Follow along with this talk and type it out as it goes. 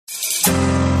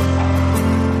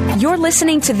You're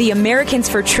listening to the Americans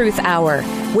for Truth Hour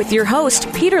with your host,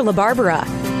 Peter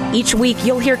LaBarbera. Each week,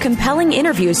 you'll hear compelling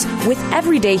interviews with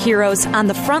everyday heroes on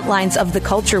the front lines of the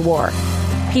culture war.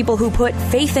 People who put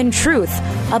faith and truth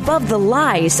above the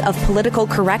lies of political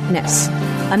correctness.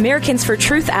 Americans for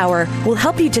Truth Hour will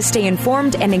help you to stay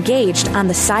informed and engaged on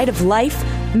the side of life,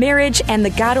 marriage, and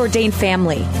the God-ordained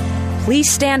family.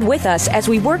 Please stand with us as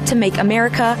we work to make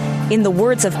America, in the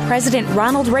words of President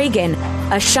Ronald Reagan,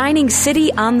 a shining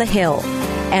city on the hill.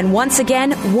 And once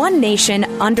again, one nation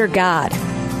under God.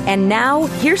 And now,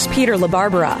 here's Peter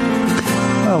LaBarbera.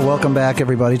 Well, welcome back,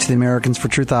 everybody, to the Americans for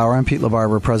Truth Hour. I'm Pete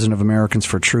LaBarbera, president of Americans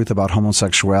for Truth about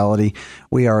homosexuality.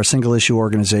 We are a single-issue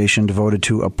organization devoted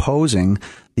to opposing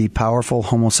the powerful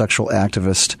homosexual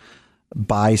activist,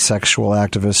 bisexual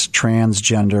activist,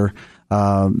 transgender.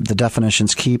 The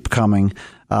definitions keep coming,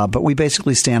 but we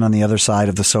basically stand on the other side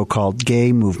of the so-called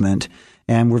gay movement.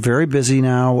 And we're very busy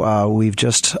now. We've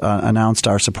just announced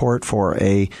our support for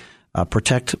a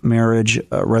Protect Marriage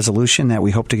resolution that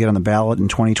we hope to get on the ballot in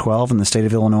 2012 in the state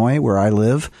of Illinois, where I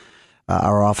live.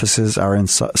 Our offices are in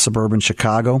suburban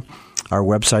Chicago. Our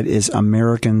website is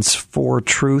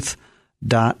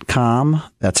americansfortruth.com.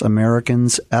 That's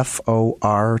Americans,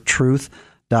 F-O-R,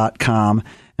 truth.com.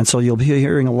 And so you'll be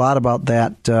hearing a lot about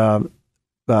that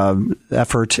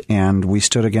effort, and we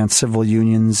stood against civil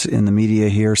unions in the media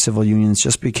here. Civil unions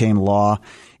just became law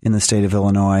in the state of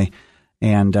Illinois.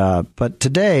 And but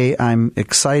today I'm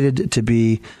excited to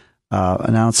be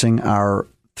announcing our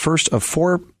first of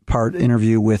four-part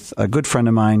interview with a good friend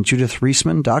of mine, Judith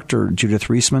Reisman, Dr. Judith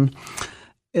Reisman,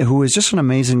 who is just an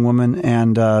amazing woman.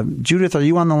 And Judith, are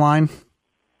you on the line?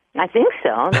 I think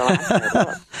so.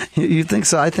 You think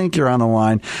so? I think you're on the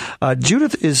line.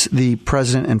 Judith is the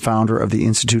president and founder of the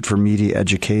Institute for Media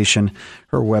Education.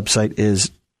 Her website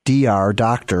is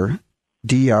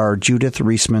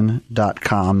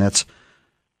drjudithreisman.com. That's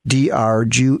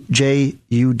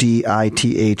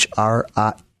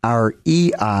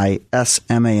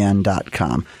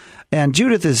drjudithreisman.com. And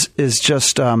Judith is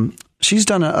just she's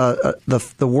done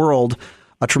the world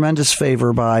a tremendous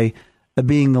favor by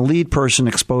being the lead person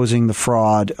exposing the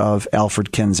fraud of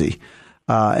Alfred Kinsey.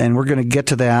 And we're going to get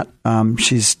to that.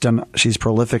 She's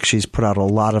prolific. She's put out a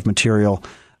lot of material.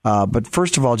 But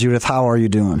first of all, Judith, how are you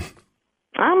doing?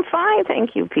 I'm fine,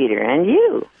 thank you, Peter. And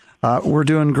you? We're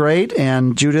doing great.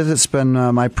 And Judith, it's been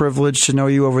my privilege to know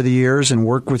you over the years and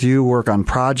work with you, work on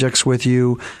projects with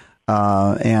you.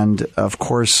 And of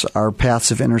course, our paths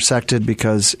have intersected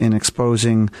because in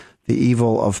exposing the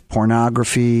evil of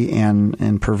pornography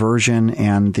and perversion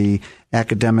and the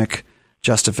academic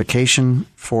justification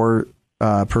for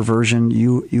perversion,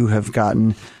 you have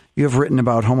written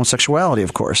about homosexuality,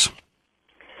 of course.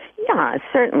 Yeah,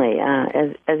 certainly,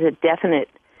 as a definite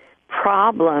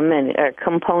problem and a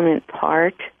component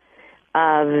part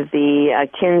of the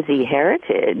Kinsey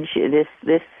heritage. This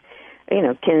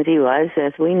Kinsey was,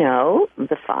 as we know,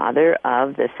 the father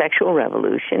of the sexual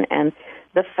revolution and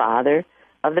the father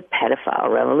of the pedophile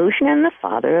revolution and the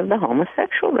father of the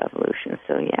homosexual revolution.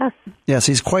 So, yes. Yes,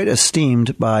 he's quite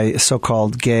esteemed by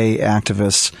so-called gay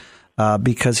activists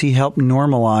because he helped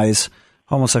normalize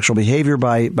homosexual behavior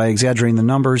by exaggerating the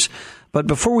numbers. But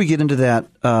before we get into that,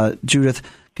 Judith,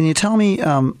 can you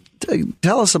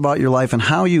tell us about your life and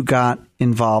how you got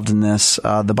involved in this?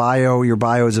 Your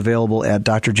bio is available at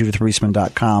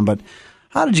drjudithreisman.com. But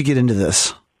how did you get into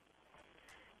this?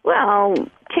 Well,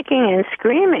 kicking and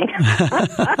screaming.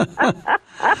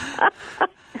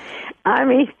 I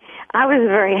mean, I was a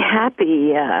very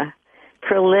happy,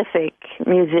 prolific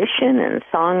musician and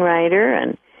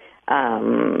songwriter,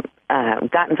 and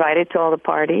got invited to all the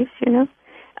parties,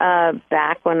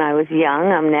 back when I was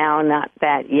young. I'm now not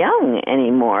that young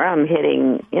anymore. I'm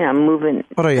hitting, moving.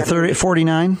 What are you,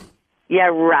 49? Yeah,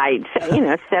 right.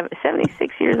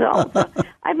 76 years old. So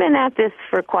I've been at this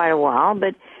for quite a while,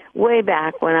 but way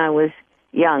back when I was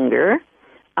younger,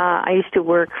 I used to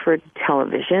work for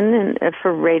television and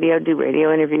for radio, do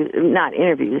radio interviews, not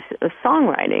interviews,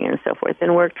 songwriting and so forth,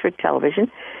 and worked for television,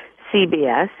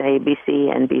 CBS, ABC,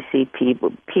 NBC,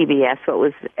 PBS, what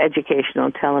was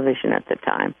educational television at the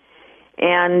time,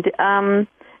 and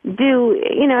do,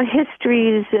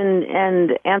 histories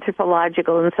and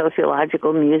anthropological and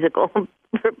sociological musical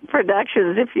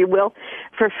productions, if you will,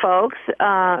 for folks,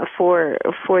 for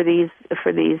these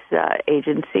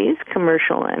agencies,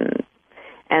 commercial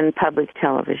and public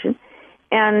television.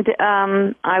 And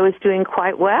I was doing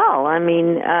quite well. I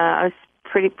mean, I was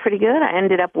pretty good. I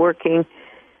ended up working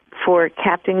for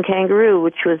Captain Kangaroo,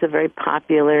 which was a very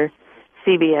popular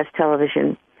CBS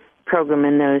television program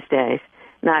in those days.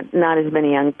 Not as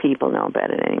many young people know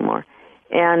about it anymore.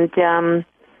 And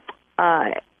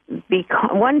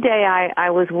one day I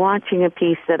was watching a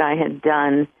piece that I had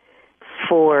done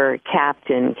for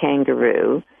Captain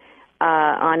Kangaroo.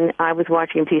 I was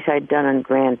watching a piece I'd done on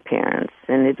grandparents,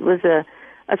 and it was a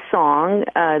song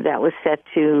that was set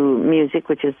to music,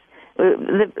 which is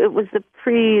it was the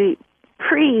pre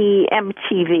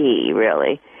MTV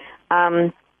really,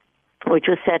 which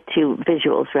was set to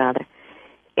visuals rather.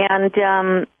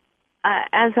 And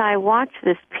as I watched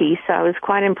this piece, I was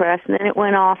quite impressed, and then it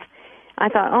went off. I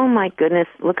thought, oh my goodness,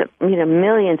 look at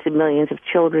millions and millions of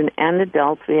children and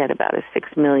adults. We had about a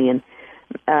 6 million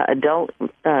adult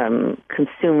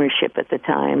consumership at the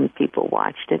time. People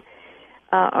watched it.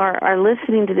 Are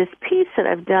listening to this piece that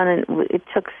I've done, and it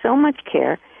took so much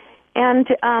care. And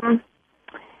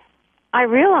I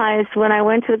realized when I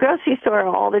went to the grocery store,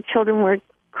 all the children were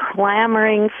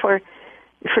clamoring for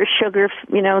sugar,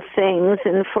 things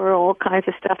and for all kinds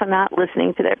of stuff, and not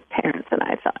listening to their parents. And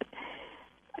I thought,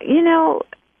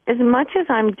 as much as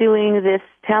I'm doing this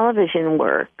television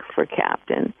work for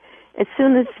Captain, as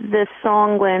soon as this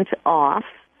song went off,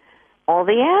 all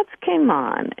the ads came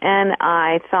on, and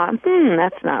I thought,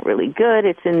 that's not really good.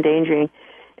 It's endangering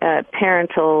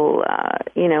parental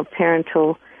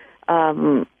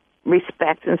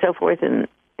respect and so forth. And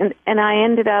I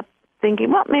ended up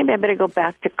thinking, well, maybe I better go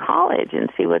back to college and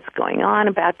see what's going on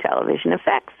about television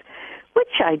effects,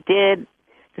 which I did.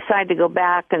 Decided to go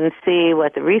back and see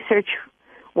what the research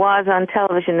was on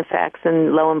television effects,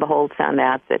 and lo and behold, found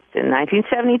out that in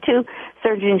 1972,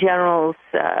 Surgeon General's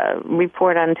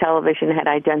report on television had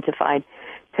identified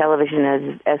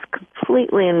television as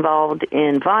completely involved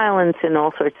in violence and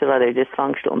all sorts of other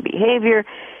dysfunctional behavior,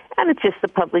 and it's just the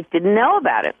public didn't know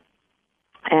about it.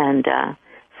 And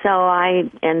so I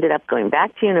ended up going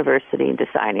back to university and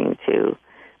deciding to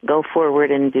go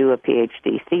forward and do a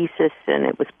PhD thesis, and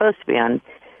it was supposed to be on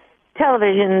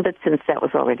television, but since that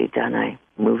was already done, I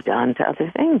moved on to other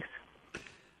things.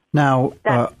 Now,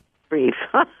 that's brief.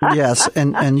 Yes,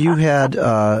 and you had,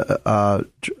 well,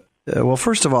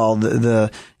 first of all,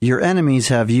 your enemies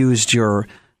have used your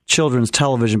children's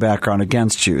television background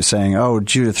against you, saying, "Oh,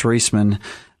 Judith Reisman,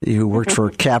 who worked for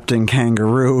Captain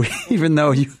Kangaroo," even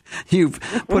though you've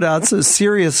put out some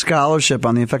serious scholarship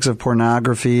on the effects of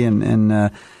pornography, and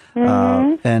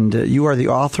you are the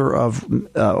author of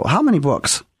how many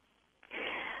books?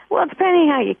 Well, depending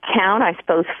how you count, I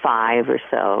suppose 5 or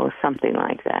so, something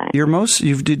like that.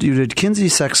 You did Kinsey,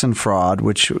 Sex, and Fraud,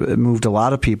 which moved a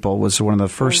lot of people, was one of the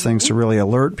first things to really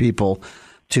alert people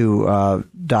to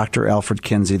Dr. Alfred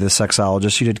Kinsey, the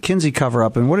sexologist. You did Kinsey Cover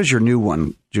Up, and what is your new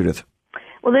one, Judith?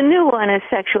 Well, the new one is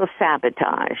Sexual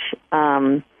Sabotage.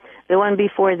 The one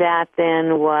before that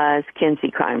then was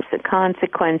Kinsey, Crimes and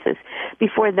Consequences.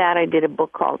 Before that, I did a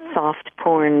book called Soft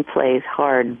Porn Plays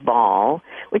Hard Ball,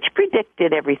 which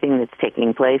predicted everything that's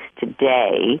taking place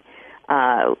today.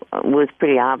 Was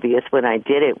pretty obvious when I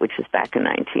did it, which was back in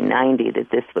 1990, that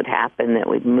this would happen, that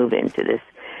we'd move into this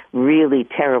really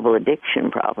terrible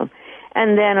addiction problem.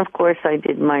 And then, of course, I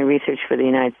did my research for the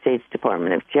United States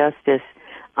Department of Justice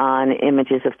on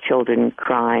images of children,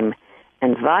 crime,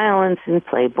 and violence in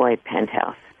Playboy,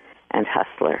 Penthouse, and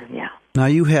Hustler, yeah. Now,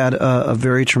 you had a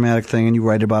very traumatic thing, and you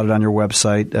write about it on your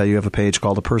website. You have a page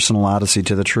called A Personal Odyssey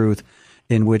to the Truth,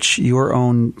 in which your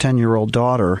own 10-year-old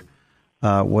daughter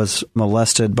was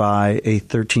molested by a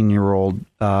 13-year-old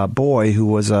boy who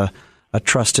was a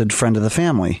trusted friend of the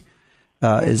family.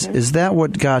 Is that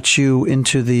what got you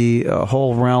into the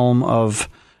whole realm of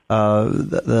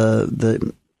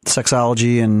the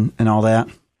sexology and all that?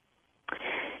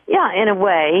 Yeah, in a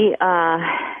way.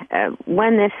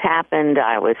 When this happened,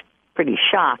 I was pretty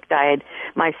shocked. I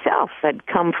myself had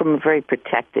come from a very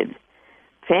protected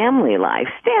family life,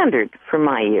 standard for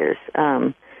my years.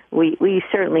 We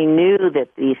certainly knew that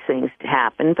these things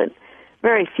happened, but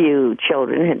very few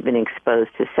children had been exposed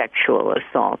to sexual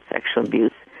assault, sexual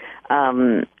abuse.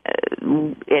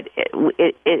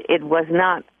 It was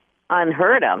not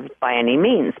unheard of by any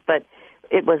means, but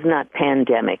it was not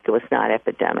pandemic. It was not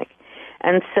epidemic.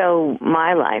 And so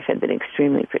my life had been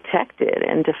extremely protected,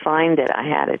 and to find that I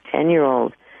had a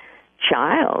 10-year-old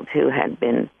child who had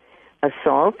been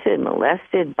assaulted,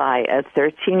 molested by a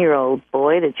 13-year-old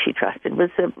boy that she trusted was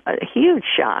a huge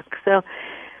shock. So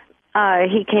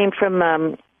he came from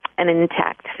an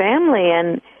intact family,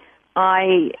 and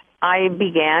I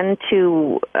began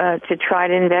to try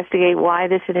to investigate why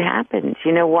this had happened.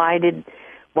 Why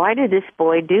did this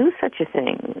boy do such a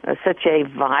thing, such a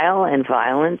vile and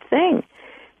violent thing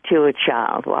to a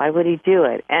child? Why would he do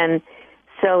it? And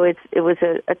so it was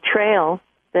a trail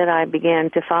that I began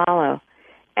to follow,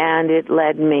 and it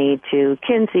led me to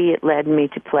Kinsey. It led me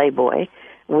to Playboy,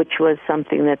 which was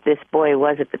something that this boy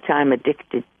was at the time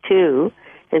addicted to.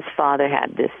 His father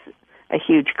had a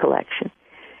huge collection.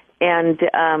 And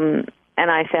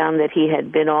I found that he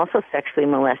had been also sexually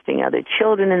molesting other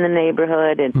children in the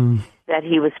neighborhood, and that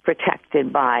he was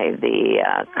protected by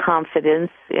the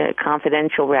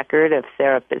confidential record of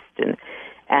therapist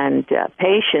and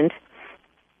patient,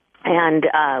 and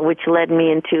which led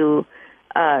me into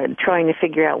trying to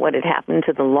figure out what had happened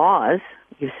to the laws,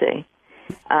 you see,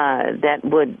 that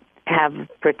would have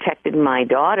protected my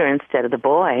daughter instead of the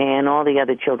boy and all the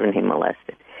other children he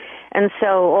molested. And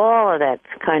so all of that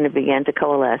kind of began to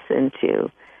coalesce into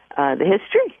the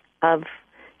history of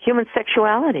human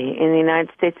sexuality in the United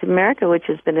States of America, which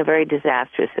has been a very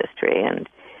disastrous history and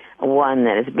one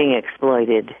that is being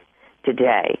exploited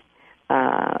today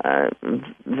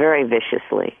very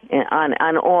viciously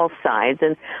on all sides.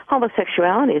 And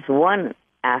homosexuality is one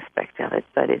aspect of it,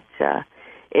 but it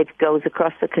goes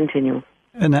across the continuum.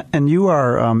 And you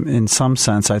are, in some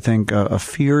sense, I think, a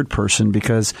feared person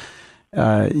because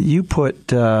you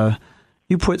put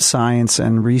science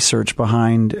and research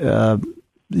behind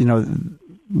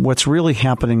what's really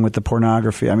happening with the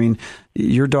pornography. I mean,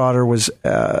 your daughter was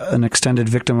an extended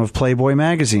victim of Playboy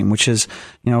magazine, which is,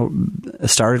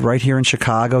 started right here in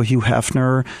Chicago. Hugh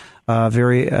Hefner,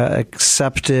 very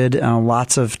accepted,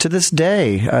 lots of, to this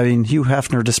day. I mean, Hugh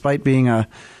Hefner, despite being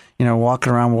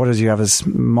walking around, what does he have, his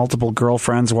multiple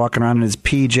girlfriends, walking around in his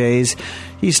PJs,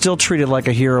 he's still treated like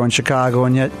a hero in Chicago,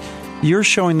 and yet you're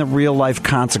showing the real-life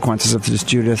consequences of this,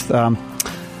 Judith.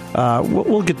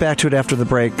 We'll get back to it after the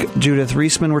break. Judith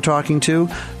Reisman we're talking to,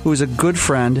 who is a good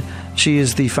friend. She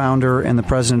is the founder and the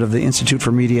president of the Institute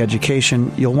for Media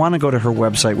Education. You'll want to go to her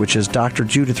website, which is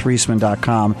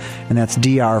drjudithreisman.com, and that's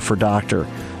DR for doctor.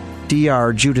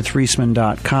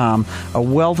 drjudithreisman.com. A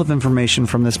wealth of information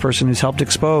from this person who's helped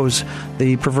expose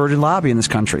the perverted lobby in this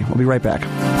country. We'll be right back.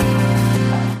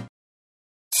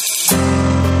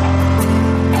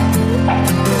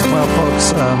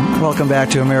 Welcome back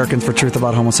to Americans for Truth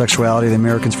about homosexuality, the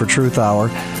Americans for Truth Hour.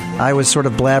 I was sort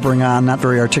of blabbering on, not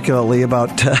very articulately, about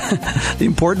the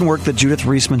important work that Judith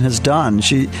Reisman has done.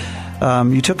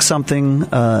 You took something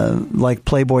like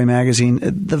Playboy magazine.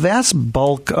 The vast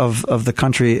bulk of the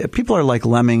country, people are like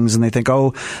lemmings, and they think,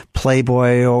 oh,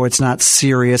 Playboy, oh, it's not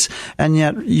serious. And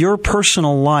yet your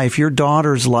personal life, your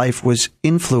daughter's life, was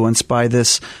influenced by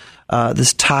this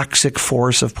toxic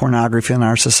force of pornography in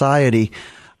our society.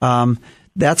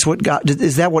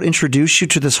 Is that what introduced you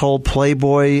to this whole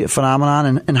Playboy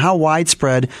phenomenon? And how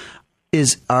widespread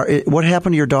what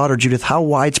happened to your daughter, Judith? How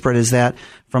widespread is that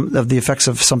of the effects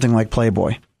of something like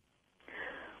Playboy?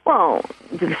 Well,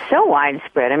 it's so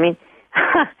widespread. I mean,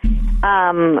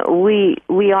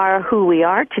 we are who we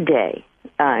are today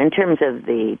in terms of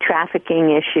the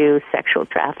trafficking issue, sexual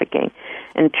trafficking,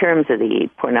 in terms of the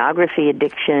pornography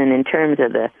addiction, in terms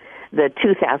of the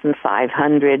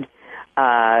 2,500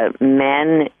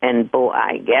 men and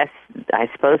I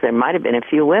suppose there might have been a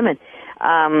few women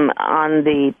on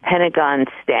the Pentagon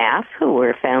staff who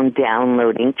were found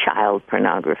downloading child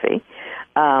pornography.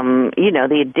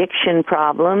 The addiction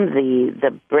problem,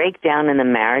 the breakdown in the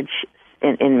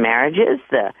marriages,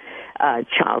 the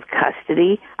child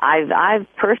custody. I've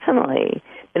personally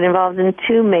been involved in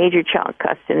 2 major child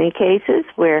custody cases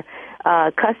where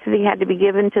custody had to be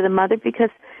given to the mother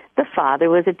because the father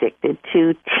was addicted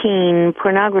to teen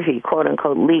pornography, quote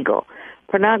unquote, legal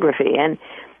pornography. And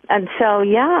so,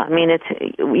 yeah, I mean,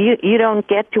 you don't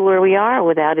get to where we are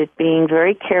without it being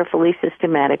very carefully,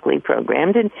 systematically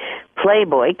programmed. And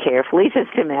Playboy carefully,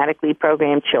 systematically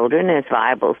programmed children as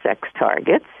viable sex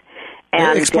targets.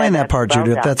 And explain that part,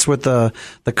 Judith. That's with the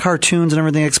cartoons and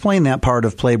everything. Explain that part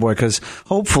of Playboy, because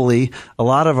hopefully a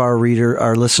lot of our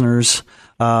listeners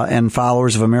and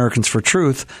followers of Americans for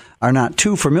Truth are not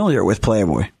too familiar with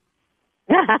Playboy.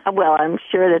 Well, I'm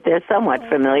sure that they're somewhat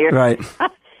familiar. Right.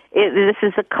 This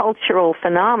is a cultural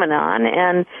phenomenon,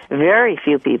 and very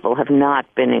few people have not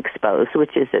been exposed,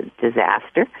 which is a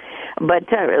disaster. But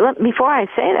before I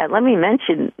say that, let me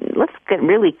mention, let's get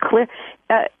really clear.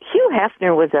 Hugh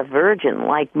Hefner was a virgin,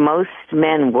 like most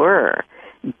men were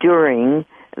during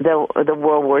the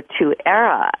World War II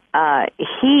era.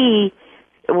 He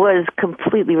was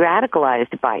completely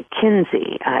radicalized by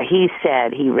Kinsey. He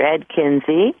said he read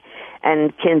Kinsey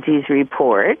and Kinsey's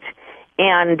report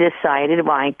and decided,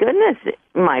 my goodness,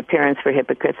 my parents were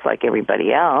hypocrites like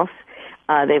everybody else.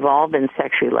 They've all been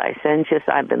sexually licentious.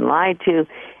 I've been lied to.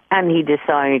 And he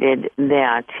decided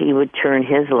that he would turn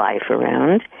his life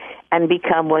around and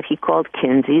become what he called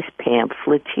Kinsey's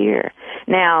pamphleteer.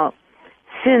 Now,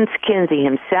 since Kinsey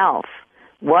himself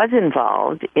was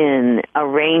involved in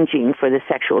arranging for the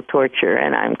sexual torture,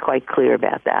 and I'm quite clear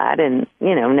about that. And,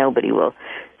 nobody will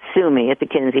sue me at the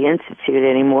Kinsey Institute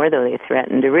anymore, though they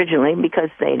threatened originally, because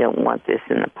they don't want this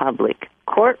in the public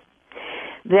court.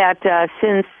 That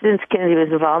since Kinsey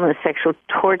was involved in the sexual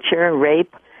torture,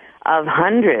 rape of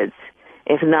hundreds,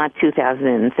 if not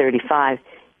 2,035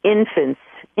 infants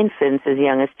as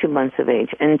young as 2 months of age,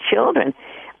 and children,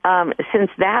 since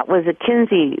that was a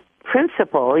Kinsey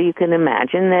principle, you can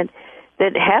imagine that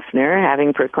Hefner,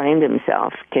 having proclaimed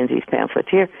himself Kinsey's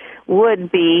pamphleteer,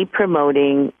 would be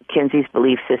promoting Kinsey's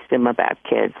belief system about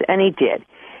kids, and he did.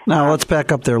 Now, let's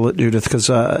back up there, Judith, because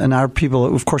and our people,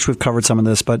 of course, we've covered some of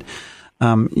this, but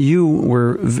you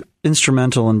were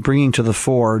instrumental in bringing to the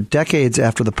fore, decades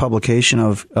after the publication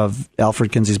of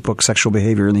Alfred Kinsey's book, Sexual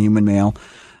Behavior in the Human Male,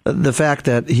 the fact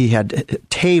that he had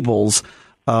tables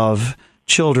of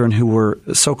children who were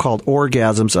so-called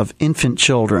orgasms of infant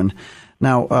children.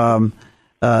 Now,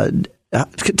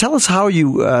 tell us how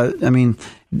you,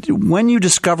 when you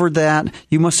discovered that,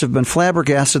 you must have been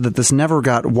flabbergasted that this never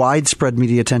got widespread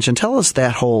media attention. Tell us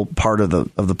that whole part of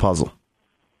the puzzle.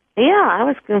 Yeah, I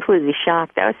was completely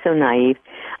shocked. I was so naive.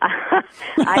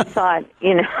 I thought,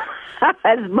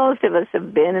 as most of us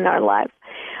have been in our lives,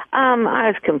 I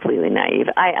was completely naive.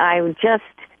 I just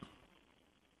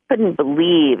couldn't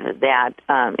believe that,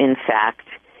 in fact,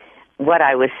 what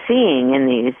I was seeing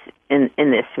in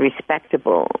this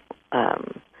respectable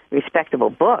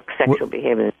book, Sexual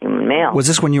Behavior in the Human Male. Was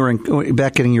this when you were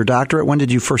back getting your doctorate? When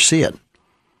did you first see it?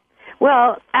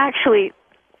 Well, actually,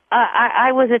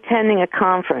 I was attending a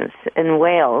conference in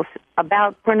Wales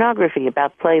about pornography,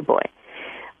 about Playboy.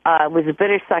 It was a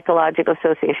British Psychological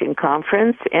Association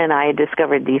conference, and I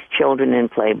discovered these children in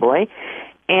Playboy,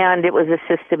 and it was a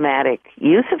systematic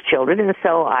use of children, and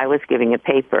so I was giving a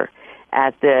paper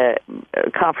at the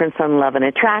Conference on Love and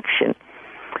Attraction.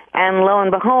 And lo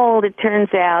and behold, it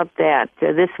turns out that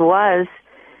this was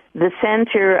the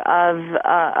center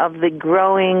of the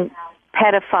growing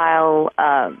pedophile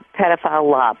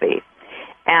lobby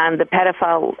and the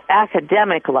pedophile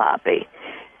academic lobby.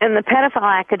 And the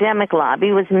pedophile academic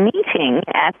lobby was meeting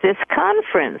at this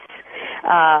conference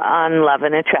on love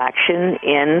and attraction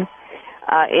in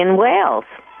Wales.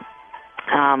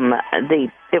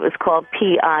 It was called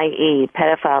PIE,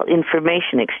 Pedophile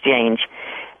Information Exchange,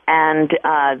 and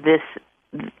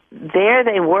there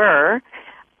they were.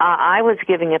 I was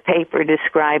giving a paper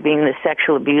describing the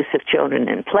sexual abuse of children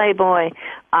in Playboy.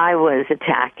 I was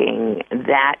attacking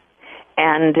that.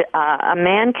 And a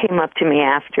man came up to me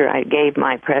after I gave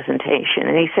my presentation,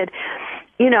 and he said,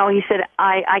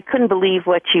 I couldn't believe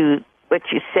what you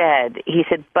said. He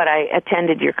said, but I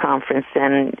attended your conference,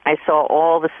 and I saw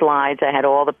all the slides. I had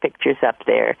all the pictures up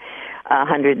there,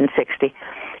 160.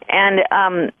 And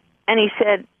he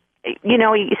said,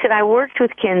 I worked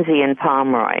with Kinsey and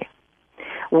Pomeroy.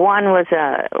 One was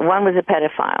a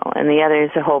pedophile, and the other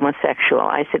is a homosexual.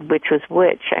 I said, which was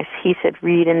which? He said,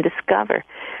 read and discover.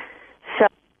 So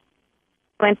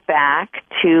I went back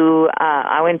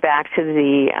to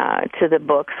the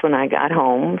books when I got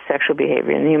home, Sexual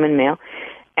Behavior in the Human Male,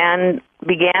 and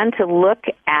began to look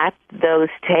at those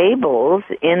tables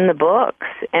in the books,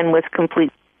 and was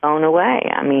completely blown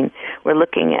away. I mean, we're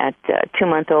looking at a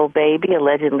 2-month-old baby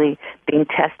allegedly being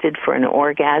tested for an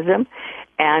orgasm,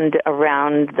 and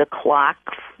around the clock,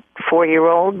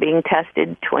 4-year-old being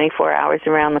tested 24 hours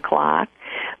around the clock,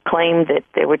 claimed that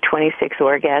there were 26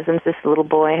 orgasms this little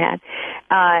boy had.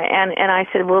 And I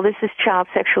said, well, this is child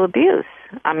sexual abuse.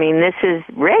 I mean, this is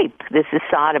rape. This is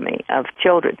sodomy of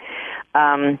children.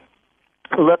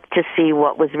 Looked to see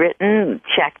what was written,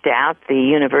 checked out the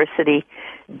university,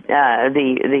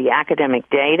 the academic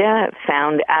data,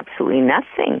 found absolutely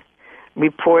nothing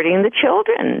reporting the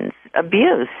children's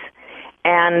abuse.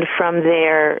 And from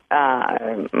there,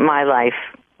 my life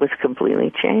was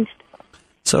completely changed.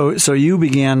 So you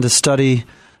began to study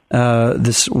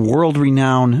this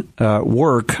world-renowned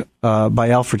work by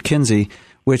Alfred Kinsey,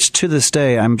 which to this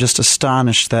day I'm just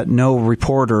astonished that no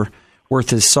reporter worth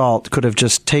his salt could have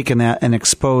just taken that and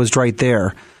exposed right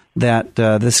there that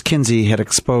this Kinsey had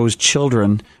exposed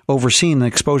children, overseen the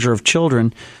exposure of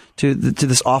children to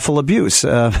this awful abuse.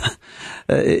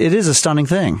 It is a stunning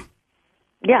thing.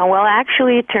 Yeah, well,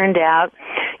 actually, it turned out,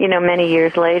 many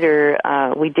years later,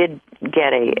 we did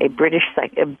get a British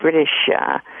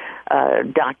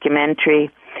documentary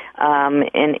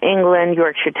in England.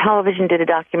 Yorkshire Television did a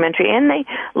documentary, and they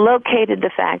located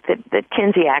the fact that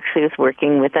Kinsey actually was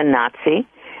working with a Nazi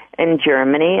in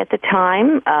Germany at the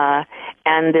time,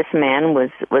 and this man was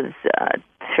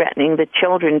threatening the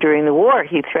children during the war.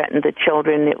 He threatened the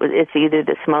children. It's either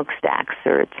the smokestacks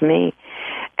or it's me.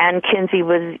 And Kinsey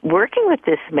was working with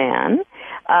this man.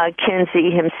 Kinsey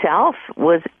himself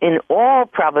was, in all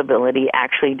probability,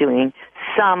 actually doing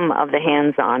some of the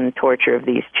hands-on torture of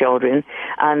these children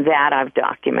that I've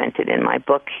documented in my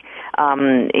book.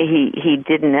 He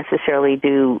didn't necessarily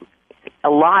do a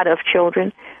lot of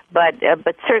children, but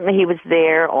certainly he was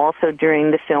there also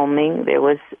during the filming. There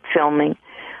was filming.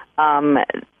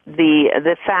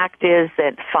 The fact is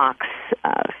that Fox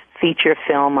feature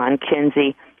film on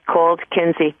Kinsey, called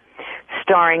Kinsey,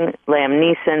 starring Liam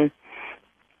Neeson,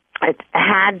 it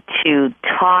had to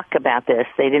talk about this.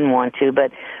 They didn't want to,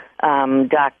 but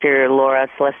Dr. Laura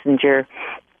Schlesinger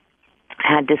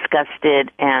had discussed it,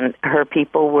 and her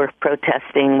people were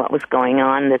protesting what was going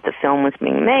on, that the film was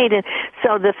being made. And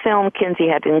so the film, Kinsey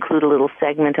had to include a little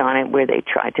segment on it where they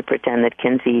tried to pretend that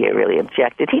Kinsey really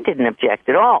objected. He didn't object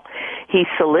at all. He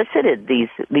solicited these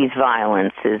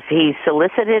violences. He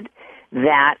solicited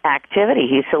that activity.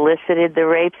 He solicited the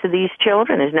rapes of these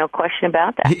children. There's no question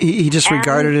about that. He just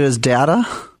regarded it as data?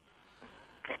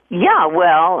 Yeah,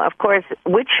 well, of course,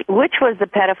 which was the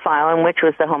pedophile and which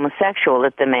was the homosexual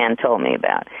that the man told me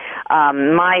about?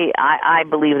 I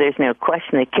believe there's no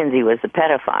question that Kinsey was the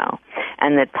pedophile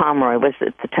and that Pomeroy was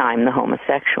at the time the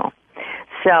homosexual.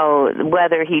 So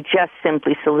whether he just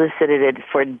simply solicited it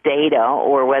for data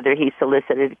or whether he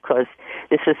solicited it because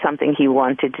this was something he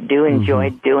wanted to do,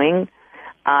 enjoyed doing,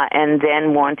 and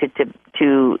then wanted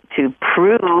to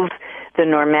prove the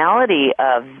normality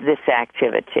of this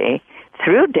activity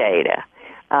through data,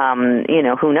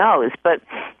 who knows? But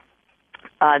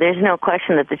there's no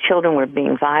question that the children were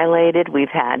being violated. We've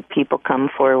had people come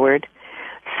forward.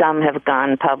 Some have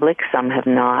gone public, some have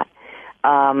not.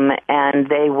 And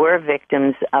they were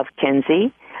victims of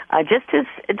Kinsey, just as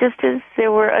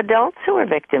there were adults who were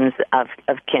victims of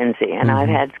Kinsey. And I've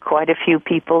had quite a few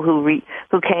people who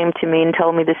came to me and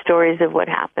told me the stories of what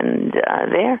happened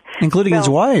there. Including his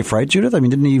wife, right, Judith? I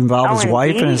mean, didn't he involve his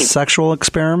wife in his sexual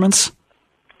experiments?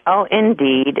 Oh,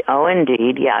 indeed.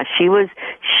 Yeah,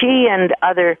 she and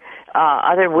other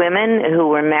women who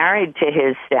were married to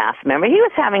his staff member. He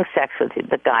was having sex with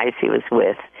the guys he was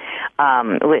with.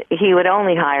 He would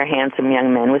only hire handsome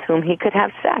young men with whom he could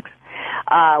have sex.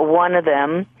 One of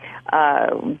them,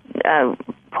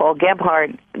 Paul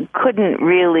Gebhardt, couldn't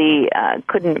really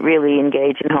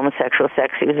engage in homosexual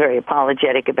sex. He was very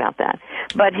apologetic about that.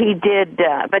 But he did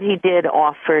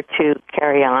offer to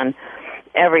carry on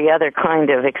every other kind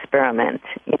of experiment,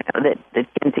 that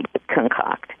Kinsey could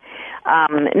concoct.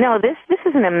 No, this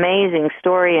is an amazing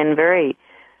story and very,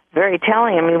 very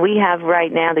telling. I mean, we have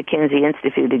right now the Kinsey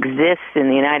Institute exists in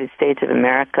the United States of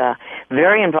America,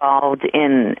 very involved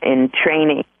in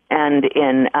training and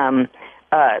in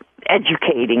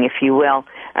educating, if you will,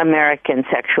 American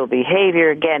sexual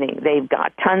behavior. They've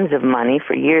got tons of money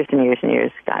for years and years and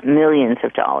years, got millions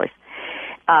of dollars.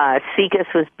 SICUS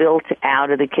was built out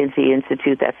of the Kinsey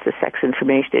Institute. That's the Sex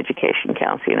Information Education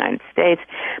Council of the United States.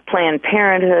 Planned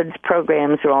Parenthood's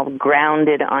programs are all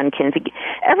grounded on Kinsey.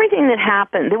 Everything that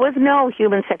happened, there was no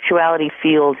human sexuality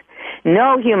field,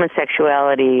 no human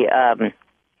sexuality,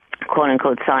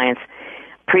 quote-unquote, science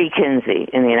pre-Kinsey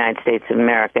in the United States of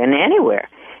America and anywhere.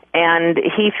 And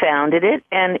he founded it,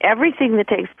 and everything that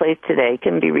takes place today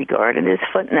can be regarded as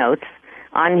footnotes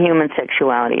on human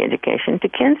sexuality education to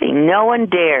Kinsey. No one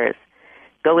dares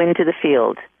go into the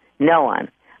field, no one,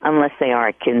 unless they are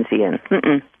a Kinseyan.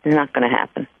 It's not going to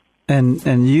happen.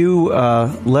 And you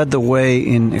led the way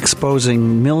in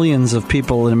exposing millions of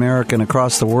people in America and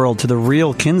across the world to the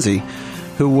real Kinsey,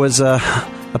 who was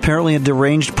apparently a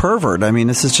deranged pervert. I mean,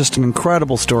 this is just an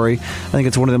incredible story. I think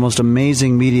it's one of the most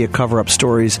amazing media cover-up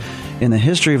stories in the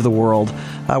history of the world.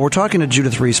 We're talking to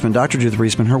Judith Reisman, Dr. Judith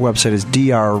Reisman. Her website is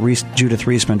Judith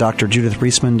Reisman,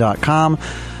 drjudithreisman.com.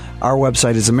 Our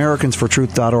website is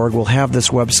americansfortruth.org. We'll have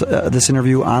this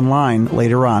interview online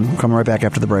later on. We'll come right back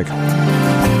after the break.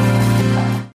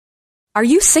 Are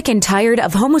you sick and tired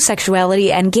of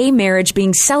homosexuality and gay marriage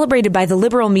being celebrated by the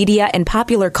liberal media and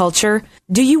popular culture?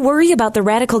 Do you worry about the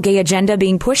radical gay agenda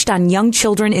being pushed on young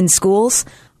children in schools?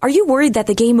 Are you worried that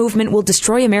the gay movement will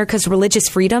destroy America's religious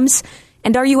freedoms?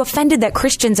 And are you offended that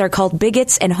Christians are called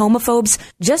bigots and homophobes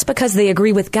just because they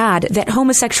agree with God that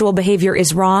homosexual behavior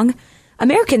is wrong?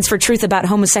 Americans for Truth About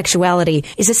Homosexuality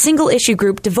is a single-issue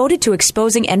group devoted to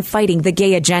exposing and fighting the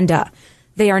gay agenda.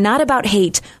 They are not about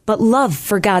hate, but love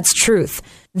for God's truth.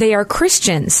 They are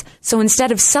Christians, so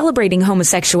instead of celebrating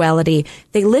homosexuality,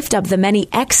 they lift up the many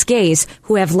ex-gays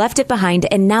who have left it behind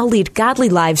and now lead godly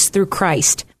lives through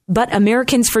Christ. But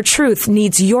Americans for Truth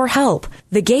needs your help.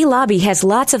 The gay lobby has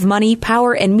lots of money,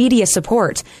 power, and media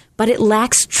support, but it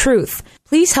lacks truth.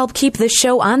 Please help keep this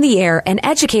show on the air and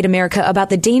educate America about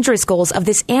the dangerous goals of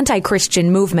this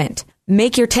anti-Christian movement.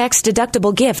 Make your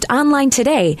tax-deductible gift online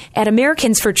today at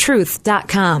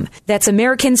americansfortruth.com. That's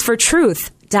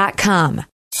americansfortruth.com.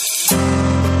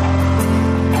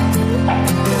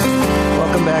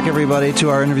 Welcome back, everybody, to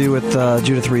our interview with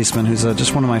Judith Reisman, who's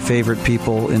just one of my favorite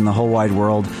people in the whole wide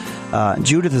world.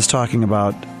 Judith is talking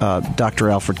about Dr.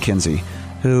 Alfred Kinsey,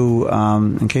 who,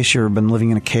 in case you've been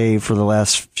living in a cave for the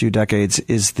last few decades,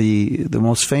 is the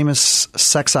most famous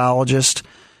sexologist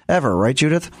ever, right,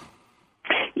 Judith?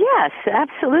 Yes,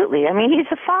 absolutely. I mean, he's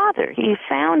a father. He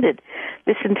founded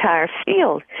this entire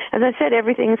field. As I said,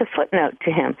 everything's a footnote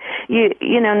to him.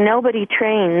 You know, nobody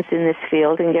trains in this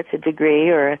field and gets a degree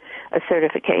or a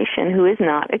certification who is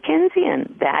not a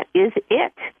Kinseyan. That is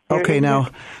it. Okay, now,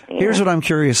 here's what I'm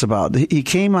curious about. He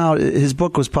came out, his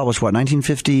book was published, what,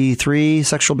 1953,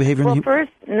 Sexual Behavior? Well, first,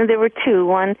 there were two.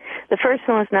 The first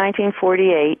one was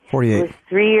 1948. 48. It was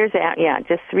 3 years out,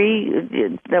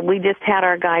 we just had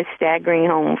our guys staggering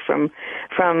home from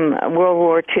World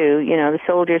War II, you know, the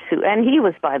soldiers who, and he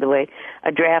was, by the way,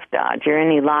 a draft dodger,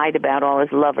 and he lied about all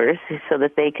his lovers so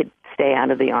that they could stay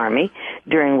out of the Army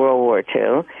during World War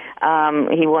II.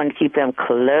 He wanted to keep them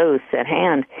close at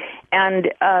hand.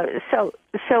 And so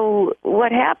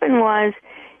what happened was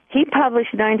he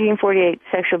published in 1948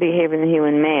 Sexual Behavior in the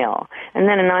Human Male, and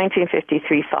then in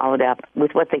 1953 followed up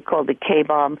with what they called the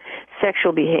K-Bomb,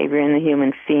 Sexual Behavior in the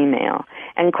Human Female.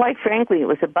 And quite frankly, it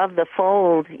was above the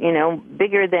fold, you know,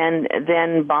 bigger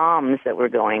than bombs that were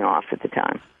going off at the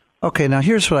time. Okay, now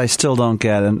here's what I still don't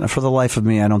get, and for the life of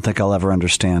me, I don't think I'll ever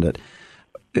understand it.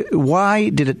 Why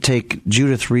did it take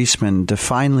Judith Reisman to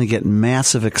finally get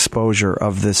massive exposure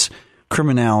of this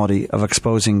criminality of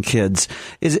exposing kids,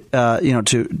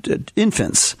 to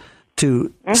infants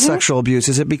to sexual abuse?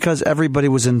 Is it because everybody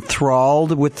was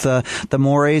enthralled with the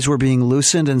mores were being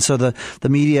loosened, and so the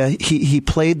media, he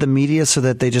played the media so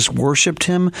that they just worshipped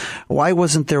him? Why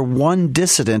wasn't there one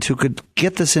dissident who could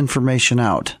get this information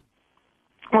out?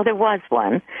 Well, there was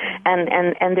one,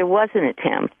 and there was an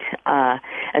attempt.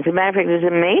 As a matter of fact, there was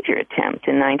a major attempt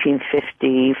in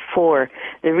 1954.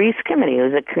 The Reese Committee, it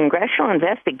was a congressional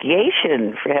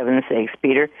investigation, for heaven's sakes,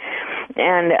 Peter.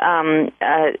 And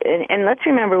let's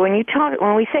remember, when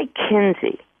we say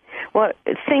Kinsey, well,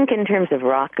 think in terms of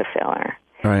Rockefeller.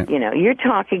 Right. You know, you're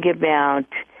talking about,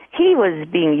 he was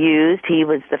being used, he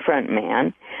was the front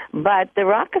man, but the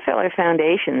Rockefeller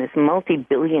Foundation, this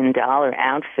multi-billion-dollar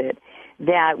outfit,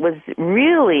 that was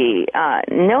really,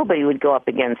 nobody would go up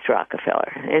against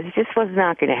Rockefeller. It just was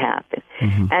not going to happen.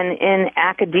 Mm-hmm. And in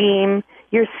academe,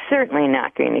 you're certainly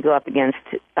not going to go up against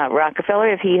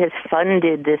Rockefeller if he has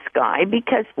funded this guy,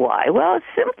 because why? Well, it's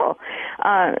simple.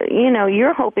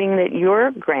 You're hoping that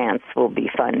your grants will be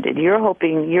funded. You're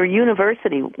hoping your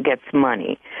university gets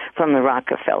money from the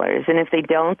Rockefellers, and if they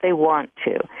don't, they want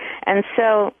to. And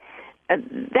so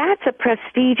that's a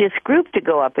prestigious group to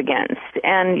go up against,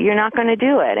 and you're not going to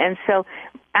do it. And so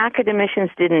academicians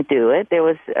didn't do it. There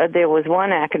was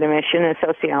one academician, a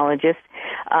sociologist,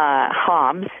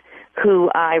 Hobbes, who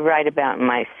I write about in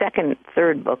my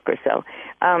third book or so,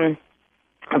 a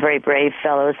very brave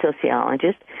fellow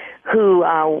sociologist who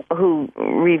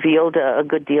revealed a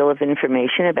good deal of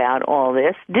information about all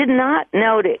this, did not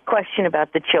note a question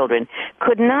about the children,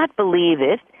 could not believe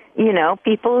it. You know,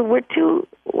 people were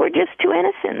just too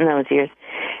innocent in those years.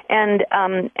 And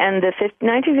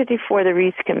 1954, the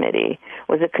Reese Committee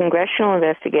was a congressional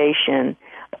investigation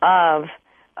of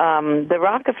the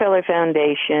Rockefeller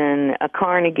Foundation,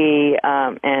 Carnegie,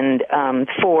 and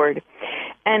Ford.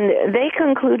 And they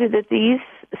concluded that these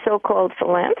so-called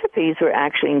philanthropies were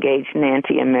actually engaged in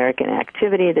anti-American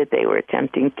activity, that they were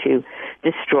attempting to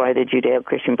destroy the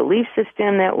Judeo-Christian belief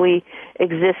system that we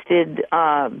existed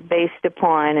based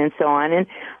upon, and so on. And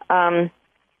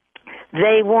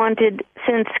they wanted,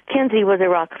 since Kinsey was a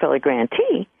Rockefeller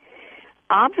grantee,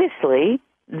 obviously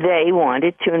they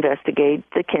wanted to investigate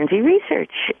the Kinsey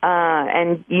research.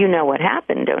 And you know what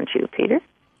happened, don't you, Peter?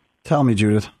 Tell me,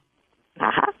 Judith.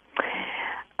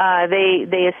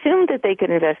 They assumed that they could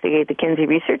investigate the Kinsey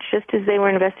research just as they were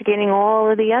investigating all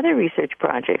of the other research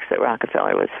projects that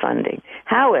Rockefeller was funding.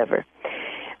 However,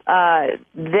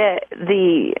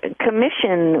 the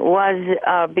commission was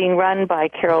being run by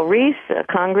Carroll Reese, a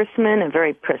congressman, a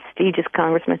very prestigious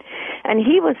congressman, and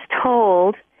he was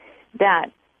told that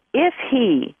if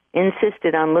he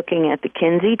insisted on looking at the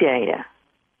Kinsey data,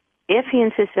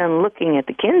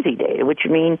 which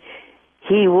means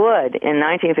he would, in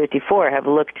 1954, have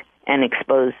looked and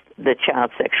exposed the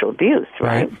child sexual abuse,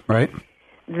 right? Right.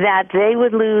 That they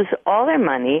would lose all their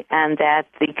money and that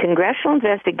the congressional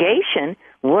investigation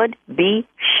would be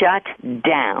shut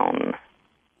down.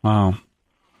 Wow.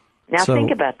 Now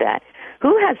think about that.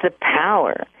 Who has the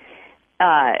power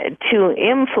to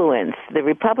influence the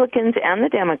Republicans and the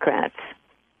Democrats,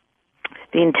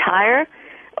 the entire,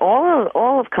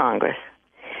 all of Congress,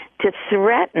 to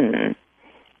threaten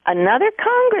another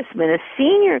congressman, a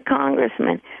senior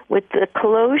congressman, with the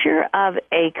closure of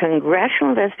a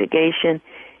congressional investigation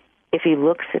if he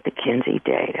looks at the Kinsey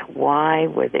data? Why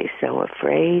were they so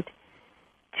afraid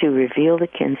to reveal the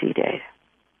Kinsey data?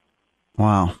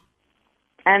 Wow.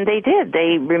 And they did.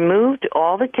 They removed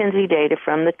all the Kinsey data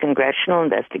from the congressional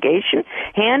investigation,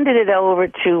 handed it over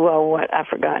to, I've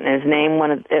forgotten his name,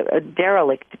 a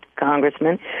derelict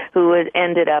congressman who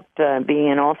ended up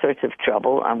being in all sorts of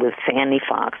trouble with Fannie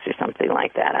Fox or something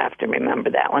like that. I have to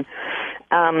remember that one.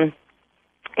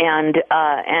 And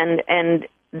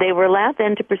they were allowed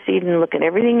then to proceed and look at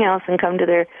everything else and come to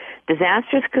their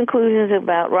disastrous conclusions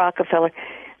about Rockefeller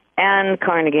and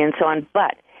Carnegie and so on.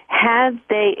 But had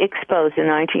they exposed in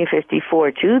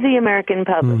 1954 to the American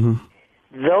public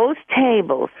those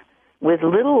tables with a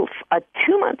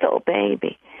 2-month-old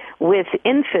baby, with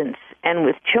infants and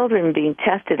with children being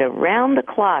tested around the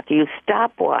clock, use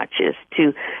stopwatches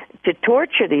to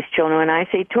torture these children. When I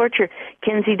say torture,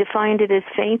 Kinsey defined it as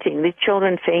fainting. The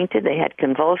children fainted, they had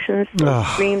convulsions, they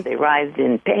screamed, they writhed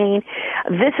in pain.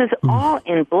 This is all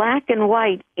in black and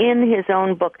white in his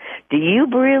own book. Do you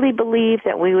really believe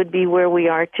that we would be where we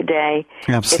are today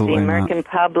Absolutely if the American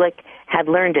public had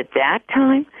learned at that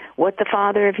time what the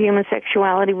father of human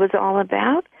sexuality was all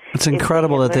about? It's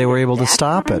incredible that they were able to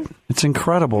stop it. It's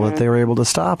incredible that they were able to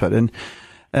stop it.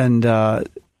 And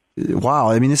wow,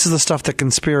 I mean, this is the stuff that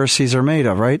conspiracies are made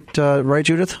of, right? Right,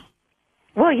 Judith?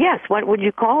 Well, yes. What would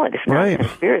you call it if not a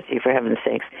conspiracy, for heaven's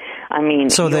sakes? I mean,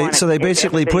 so they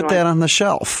basically put that on the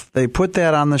shelf. They put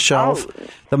that on the shelf.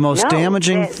 The most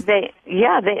damaging. What they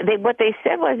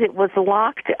said was it was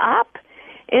locked up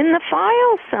in the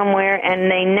file somewhere, and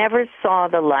they never saw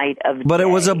the light of day. But it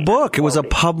was a book. It was a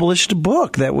published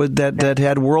book that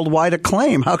had worldwide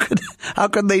acclaim. How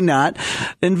could they not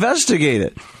investigate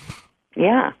it?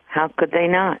 Yeah, how could they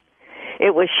not?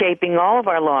 It was shaping all of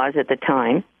our laws at the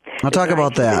time. I'll talk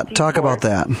about that. Talk about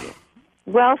that.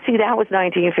 Well, see, that was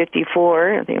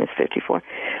 1954. I think it was 54.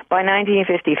 By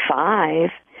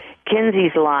 1955,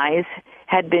 Kinsey's lies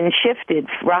had been shifted.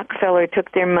 Rockefeller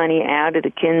took their money out of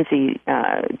the Kinsey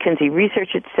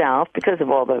research itself because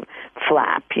of all the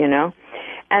flap, and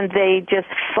they just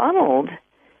funneled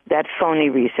that phony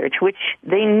research, which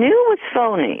they knew was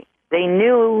phony. They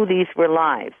knew these were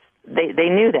lies. They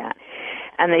knew that.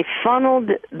 And they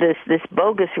funneled this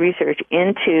bogus research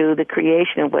into the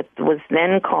creation of what was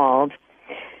then called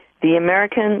the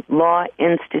American Law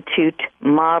Institute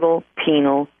Model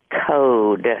Penal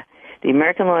Code. The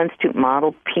American Law Institute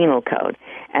Model Penal Code.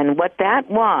 And what that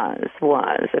was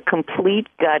a complete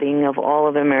gutting of all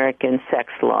of American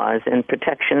sex laws and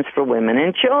protections for women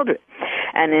and children.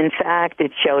 And in fact,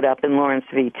 it showed up in Lawrence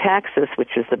v. Texas,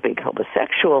 which was the big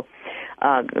homosexual,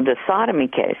 the sodomy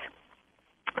case,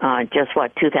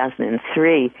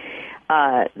 2003.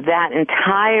 That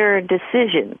entire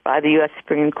decision by the U.S.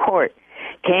 Supreme Court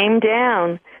came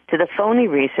down to the phony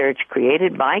research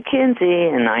created by Kinsey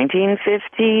in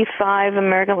 1955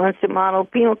 American Law Institute Model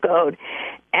Penal Code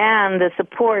and the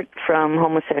support from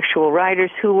homosexual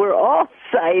writers who were all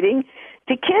citing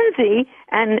to Kinsey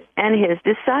and his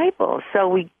disciples. So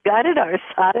we gutted our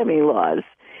sodomy laws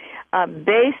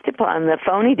based upon the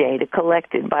phony data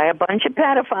collected by a bunch of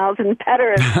pedophiles and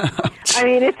pederasts. I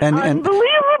mean, it's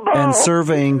unbelievable. And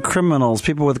surveying criminals,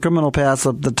 people with criminal pasts,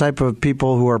 the type of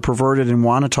people who are perverted and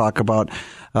want to talk about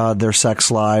their sex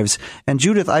lives. And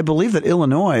Judith, I believe that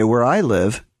Illinois, where I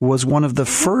live, was one of the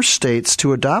first states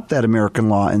to adopt that American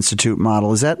Law Institute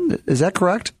model. Is that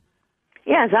correct?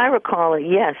 Yes, I recall it.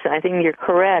 Yes, I think you're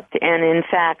correct. And in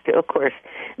fact, of course,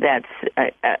 that's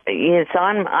it's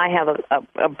on. I have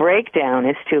a breakdown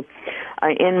as to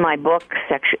in my book,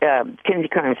 Kinsey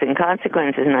Crimes and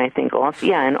Consequences, and I think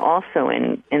also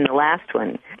in the last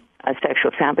one,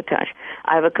 Sexual Sabotage.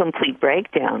 I have a complete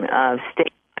breakdown of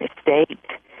state by state,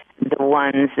 the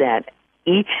ones that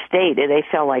each state, they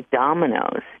fell like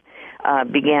dominoes,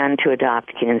 began to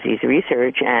adopt Kinsey's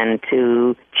research and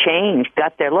to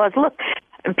gut their laws. Look,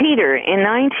 Peter, in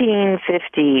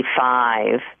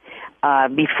 1955,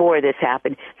 before this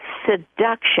happened,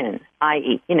 seduction,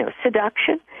 i.e.,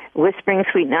 seduction, whispering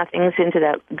sweet nothings into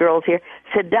that girl's ear.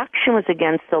 Seduction was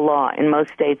against the law in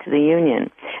most states of the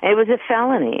Union. It was a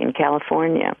felony in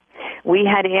California. We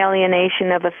had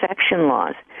alienation of affection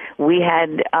laws. We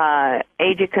had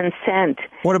age of consent.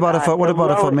 What about if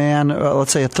a man,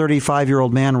 let's say a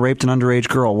 35-year-old man, raped an underage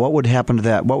girl? What would happen to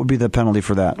that? What would be the penalty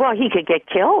for that? Well, he could get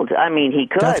killed. I mean, he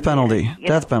could. Death penalty.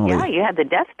 Death penalty. Yeah, you had the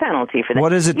death penalty for that.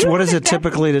 What is it? What is it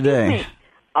typically today?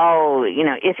 Oh,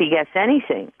 if he gets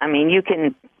anything. I mean, you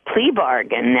can plea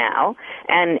bargain now,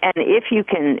 and if you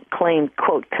can claim,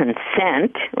 quote,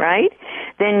 consent, right,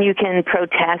 then you can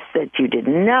protest that you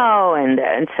didn't know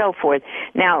and so forth.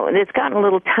 Now, it's gotten a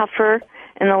little tougher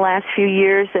in the last few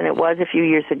years than it was a few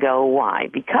years ago. Why?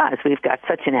 Because we've got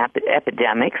such an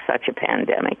epidemic, such a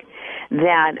pandemic,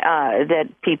 that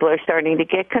people are starting to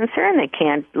get concerned. They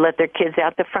can't let their kids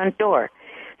out the front door.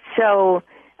 So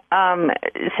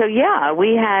yeah,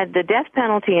 we had the death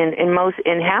penalty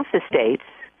in half the states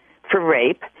for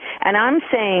rape, and I'm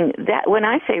saying that when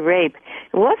I say rape,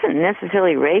 it wasn't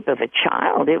necessarily rape of a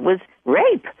child. It was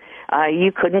rape.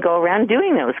 You couldn't go around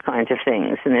doing those kinds of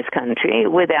things in this country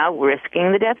without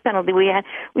risking the death penalty. We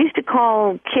used to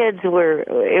call kids it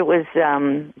was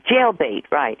jailbait,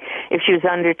 right? If she was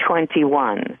under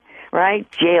 21, right?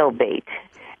 Jailbait.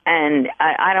 And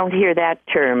I don't hear that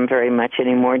term very much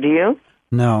anymore. Do you?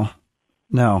 No.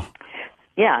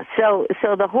 Yeah. So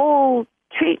the whole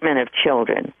treatment of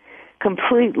children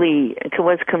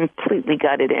was completely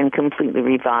gutted and completely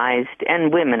revised,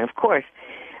 and women, of course,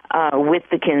 with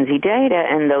the Kinsey data,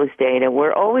 and those data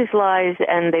were always lies,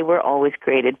 and they were always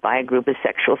created by a group of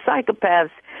sexual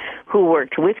psychopaths who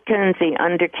worked with Kinsey,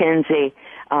 under Kinsey.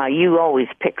 You always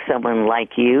pick someone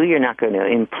like you. You're not going to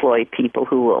employ people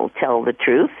who will tell the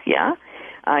truth, yeah?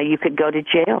 You could go to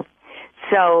jail.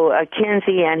 So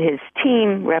Kinsey and his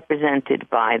team, represented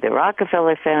by the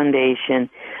Rockefeller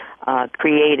Foundation,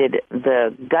 created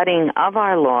the gutting of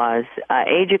our laws.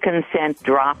 Age of consent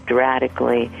dropped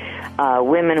radically.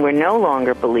 Women were no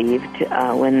longer believed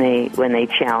when they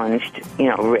challenged,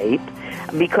 rape,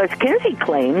 because Kinsey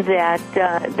claimed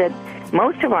that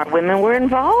most of our women were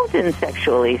involved in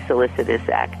sexually solicitous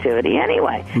activity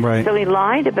anyway. Right. So he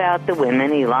lied about the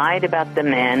women. He lied about the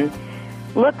men.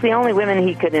 Look, the only women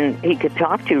he could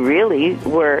talk to really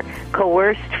were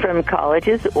coerced from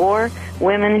colleges or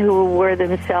women who were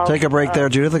themselves. Take a break there,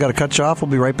 Judith. I got to cut you off. We'll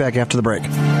be right back after the break.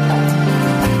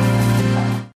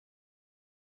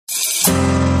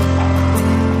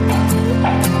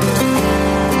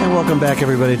 And welcome back,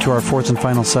 everybody, to our fourth and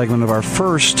final segment of our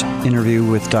first interview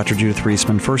with Dr. Judith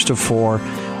Reisman. First of four.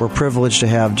 We're privileged to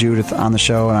have Judith on the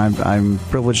show, and I'm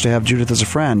privileged to have Judith as a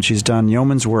friend. She's done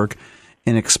yeoman's work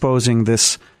in exposing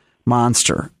this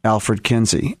monster, Alfred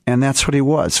Kinsey. And that's what he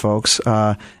was, folks.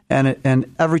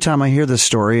 And every time I hear this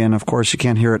story, and of course you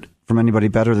can't hear it from anybody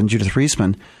better than Judith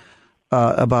Reisman,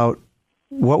 about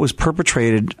what was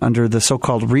perpetrated under the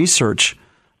so-called research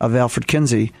of Alfred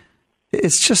Kinsey,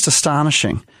 it's just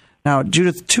astonishing. Now,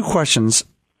 Judith, two questions.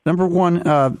 Number one,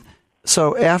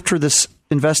 so after this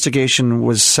investigation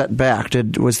was set back,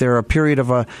 was there a period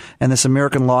and this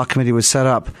American Law Committee was set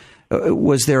up,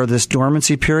 was there this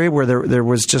dormancy period where there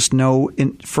was just no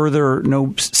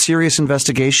serious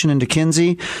investigation into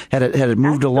Kinsey? Had it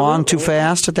moved along too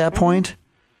fast at that point?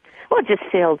 Well, it just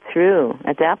sailed through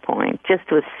at that point.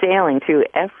 Just was sailing through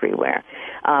everywhere.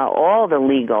 All the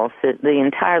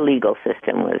entire legal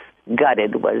system was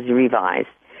gutted, was revised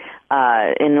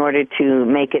in order to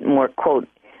make it more, quote,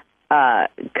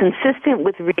 consistent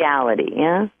with reality.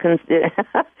 Yeah.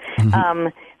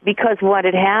 Because what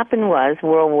had happened was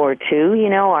World War II,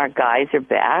 our guys are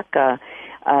back.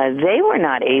 They were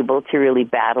not able to really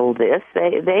battle this.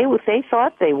 They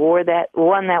thought they won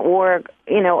that war,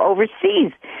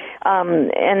 overseas.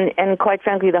 And quite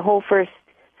frankly, the whole first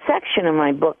section of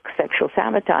my book, Sexual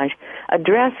Sabotage,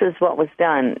 addresses what was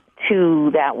done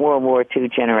to that World War II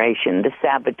generation, the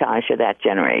sabotage of that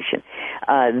generation.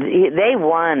 They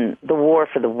won the war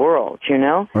for the world,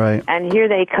 Right. And here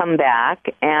they come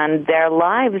back, and their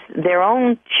lives, their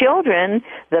own children,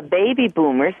 the baby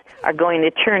boomers, are going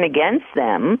to turn against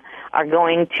them, are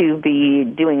going to be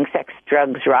doing sex,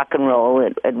 drugs, rock and roll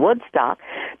at Woodstock,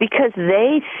 because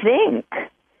they think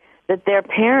that their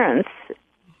parents,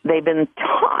 they've been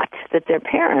taught that their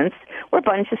parents were a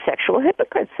bunch of sexual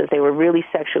hypocrites, that they were really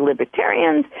sexual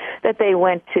libertarians, that they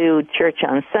went to church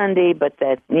on Sunday, but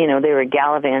that, they were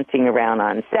gallivanting around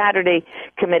on Saturday,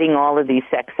 committing all of these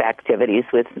sex activities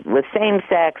with same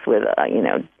sex, with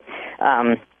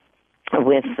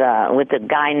the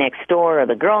guy next door or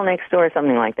the girl next door,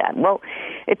 something like that. Well,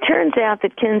 it turns out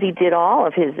that Kinsey did all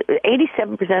of his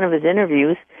 87% of his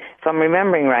interviews if I'm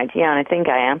remembering right, yeah, and I think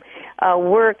I am,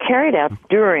 were carried out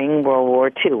during World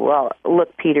War II. Well,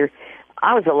 look, Peter,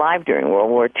 I was alive during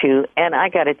World War II, and I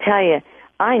got to tell you,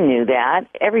 I knew that.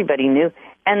 Everybody knew.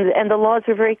 And the laws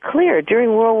were very clear.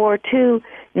 During World War II,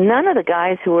 none of the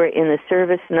guys who were in the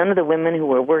service, none of the women who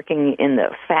were working in the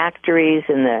factories,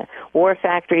 in the war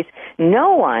factories,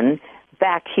 no one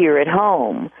back here at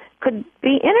home could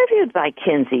be interviewed by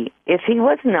Kinsey if he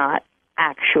was not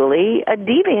actually a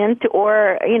deviant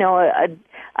or,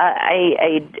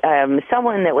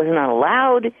 someone that was not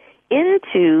allowed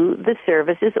into the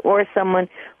services, or someone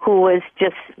who was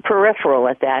just peripheral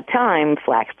at that time,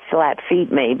 flat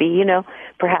feet maybe,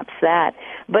 perhaps that.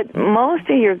 But most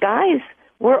of your guys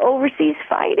were overseas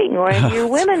fighting, or your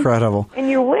women, incredible. And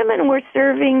your women were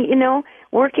serving,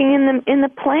 working in the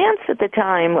plants at the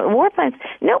time, war plants.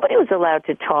 Nobody was allowed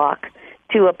to talk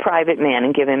to a private man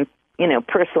and give him,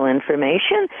 personal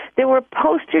information. There were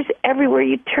posters everywhere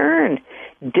you turned.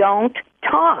 Don't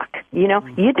talk. You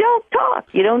don't talk.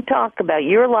 You don't talk about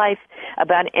your life,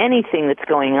 about anything that's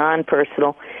going on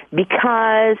personal,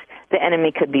 because the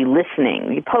enemy could be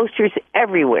listening. Posters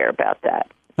everywhere about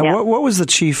that. Now, yeah. what was the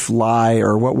chief lie,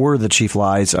 or what were the chief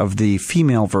lies of the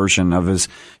female version of his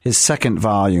second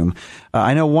volume?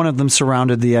 I know one of them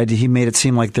surrounded the idea. He made it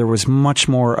seem like there was much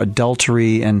more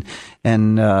adultery and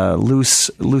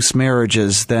loose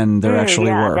marriages than there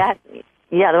actually were. That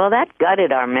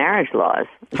gutted our marriage laws.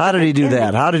 How did he do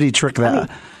that? How did he trick that?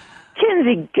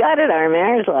 Kinsey gutted our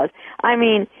marriage laws. I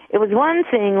mean, it was one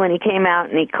thing when he came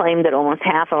out and he claimed that almost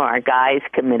half of our guys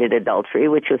committed adultery,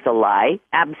 which was a lie,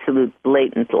 absolute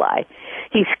blatant lie.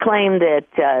 He's claimed that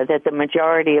the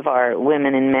majority of our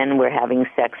women and men were having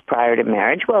sex prior to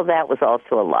marriage. Well, that was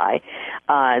also a lie.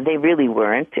 They really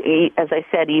weren't. As I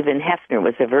said, even Hefner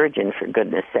was a virgin, for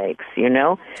goodness sakes,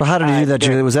 So how did he do that,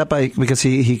 Julie? Was that because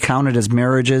he counted as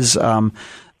marriages,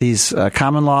 these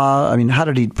common law? I mean, how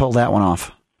did he pull that one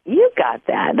off? You got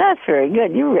that. That's very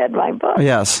good. You read my book.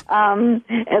 Yes.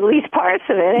 At least parts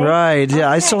of it. Right. Yeah.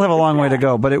 I still have a long way to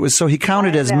go, but it was so he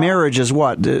counted as marriages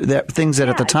what? Things that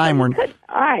at the time were. All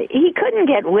right. He couldn't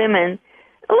get women.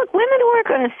 Look, women weren't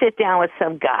going to sit down with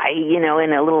some guy, in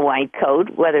a little white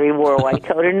coat, whether he wore a white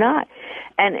coat or not,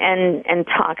 and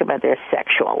talk about their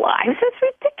sexual lives. That's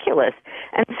ridiculous.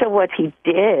 And so what he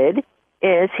did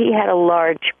is he had a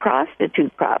large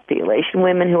prostitute population,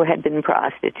 women who had been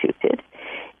prostituted.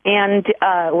 And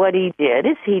what he did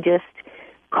is he just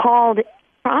called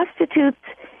prostitutes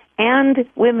and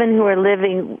women who are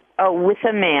living with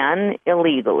a man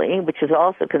illegally, which was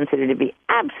also considered to be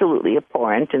absolutely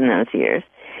abhorrent in those years.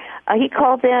 He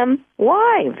called them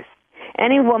wives.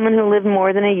 Any woman who lived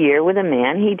more than a year with a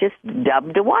man, he just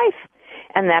dubbed a wife.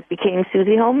 And that became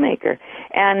Susie Homemaker.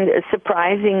 And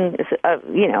surprise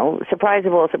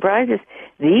of all surprises,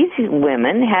 these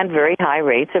women had very high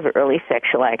rates of early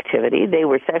sexual activity. They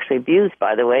were sexually abused,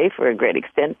 by the way, to a great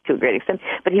extent,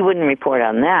 but he wouldn't report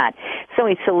on that. So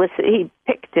he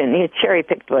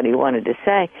cherry-picked what he wanted to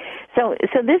say. So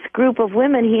this group of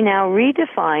women he now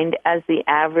redefined as the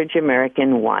average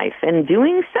American wife. And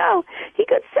doing so, he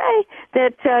could say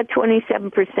that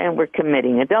 27% were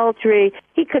committing adultery.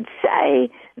 He could say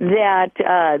that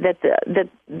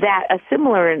a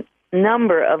similar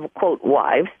number of, quote,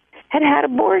 wives had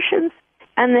abortions,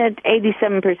 and that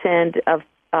 87%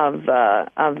 of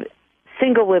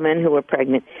single women who were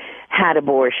pregnant had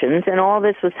abortions, and all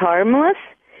this was harmless.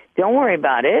 Don't worry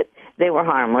about it. They were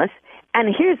harmless.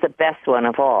 And here's the best one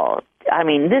of all. I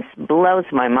mean, this blows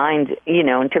my mind,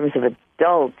 in terms of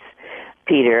adults,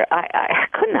 Peter. I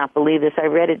could not believe this. I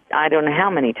read it I don't know how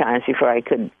many times before I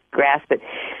could grasp it.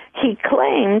 He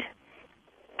claimed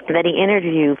that he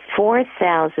interviewed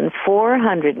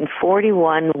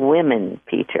 4,441 women,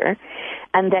 Peter,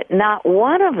 and that not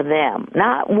one of them,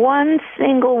 not one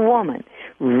single woman,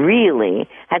 really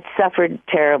had suffered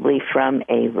terribly from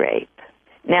a rape.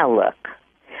 Now, look,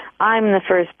 I'm the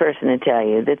first person to tell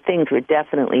you that things were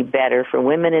definitely better for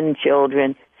women and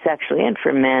children sexually and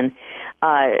for men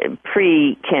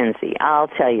pre-Kinsey. I'll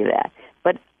tell you that.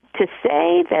 But to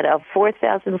say that of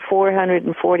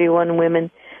 4,441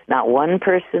 women, not one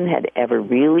person had ever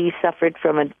really suffered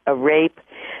from a rape,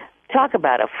 talk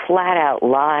about a flat-out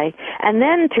lie. And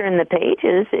then turn the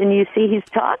pages and you see he's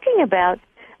talking about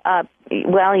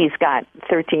he's got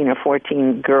 13 or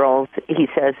 14 girls, he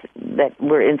says, that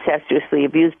were incestuously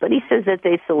abused, but he says that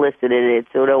they solicited it,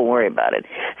 so don't worry about it.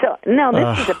 So, no,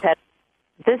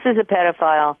 this is a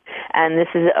pedophile, and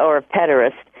or a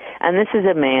pederast, and this is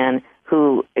a man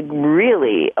who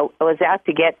really was out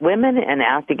to get women and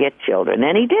out to get children,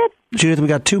 and he did. Judith, we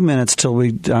got 2 minutes till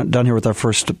we're done here with our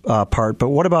first part. But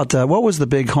what about what was the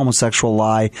big homosexual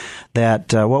lie that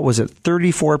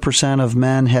 34% of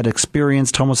men had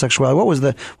experienced homosexuality? What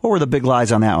were the big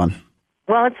lies on that one?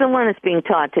 Well, it's the one that's being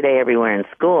taught today everywhere in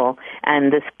school,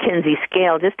 and this Kinsey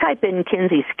scale. Just type in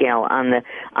Kinsey scale on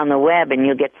the web, and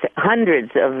you'll get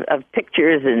hundreds of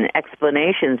pictures and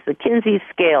explanations. The Kinsey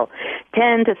scale,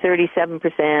 10 to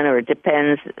 37%, or it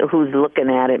depends who's looking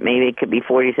at it. Maybe it could be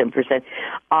 47%,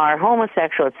 are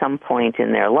homosexual at some point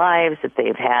in their lives, that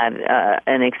they've had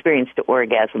an experience to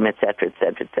orgasm, et cetera, et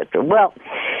cetera, et cetera. Well,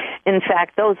 in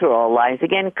fact, those are all lies.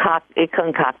 Again,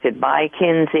 concocted by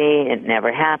Kinsey. It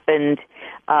never happened.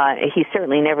 He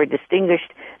certainly never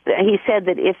distinguished. He said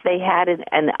that if they had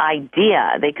an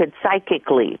idea, they could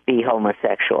psychically be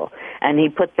homosexual, and he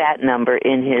put that number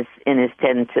in his 10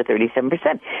 to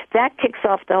 37%. That kicks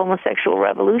off the homosexual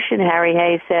revolution. Harry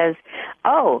Hayes says,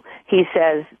 he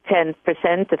says 10%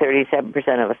 to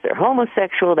 37% of us are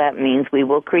homosexual. That means we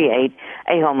will create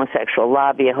a homosexual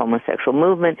lobby, a homosexual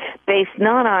movement, based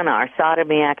not on our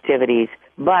sodomy activities,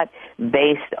 but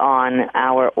based on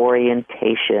our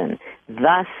orientation.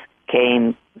 Thus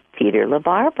came Peter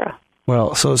LaBarbera.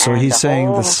 Well, so he's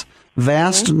saying this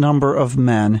vast number of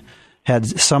men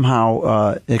had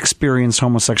somehow experienced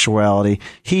homosexuality.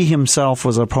 He himself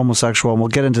was a homosexual, and we'll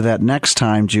get into that next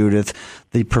time, Judith,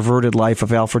 the perverted life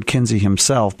of Alfred Kinsey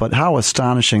himself. But how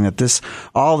astonishing that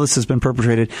all this has been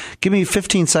perpetrated. Give me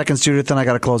 15 seconds, Judith, then I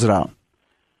got to close it out.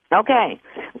 Okay.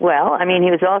 Well, I mean,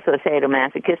 he was also a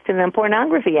sadomasochist and a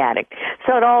pornography addict.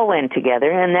 So it all went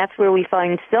together, and that's where we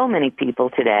find so many people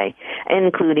today,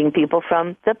 including people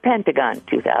from the Pentagon.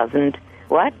 2000,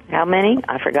 what? How many?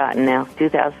 I've forgotten now.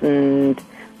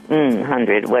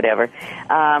 2,100, whatever.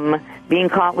 Being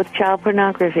caught with child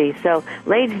pornography. So,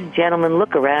 ladies and gentlemen,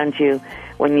 look around you.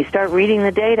 When you start reading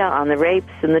the data on the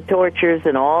rapes and the tortures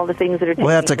and all the things that are taking place.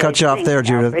 We'll have to cut you off there,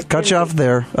 Judith. Cut you off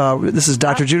there. This is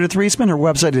Dr. Judith Reisman. Her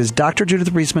website is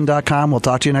drjudithreisman.com. We'll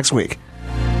talk to you next week.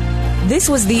 This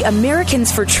was the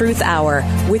Americans for Truth Hour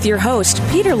with your host,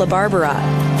 Peter LaBarbera.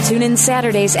 Tune in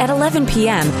Saturdays at 11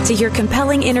 p.m. to hear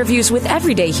compelling interviews with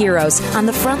everyday heroes on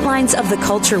the front lines of the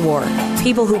culture war.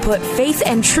 People who put faith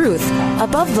and truth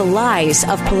above the lies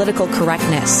of political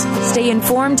correctness. Stay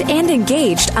informed and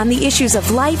engaged on the issues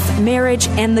of life, marriage,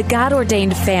 and the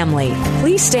God-ordained family.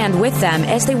 Please stand with them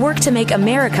as they work to make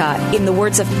America, in the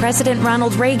words of President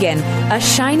Ronald Reagan, a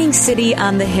shining city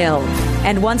on the hill.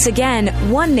 And once again,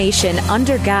 one nation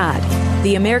under God.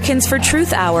 The Americans for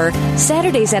Truth Hour,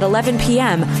 Saturdays at 11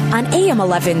 p.m. on AM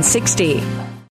 1160.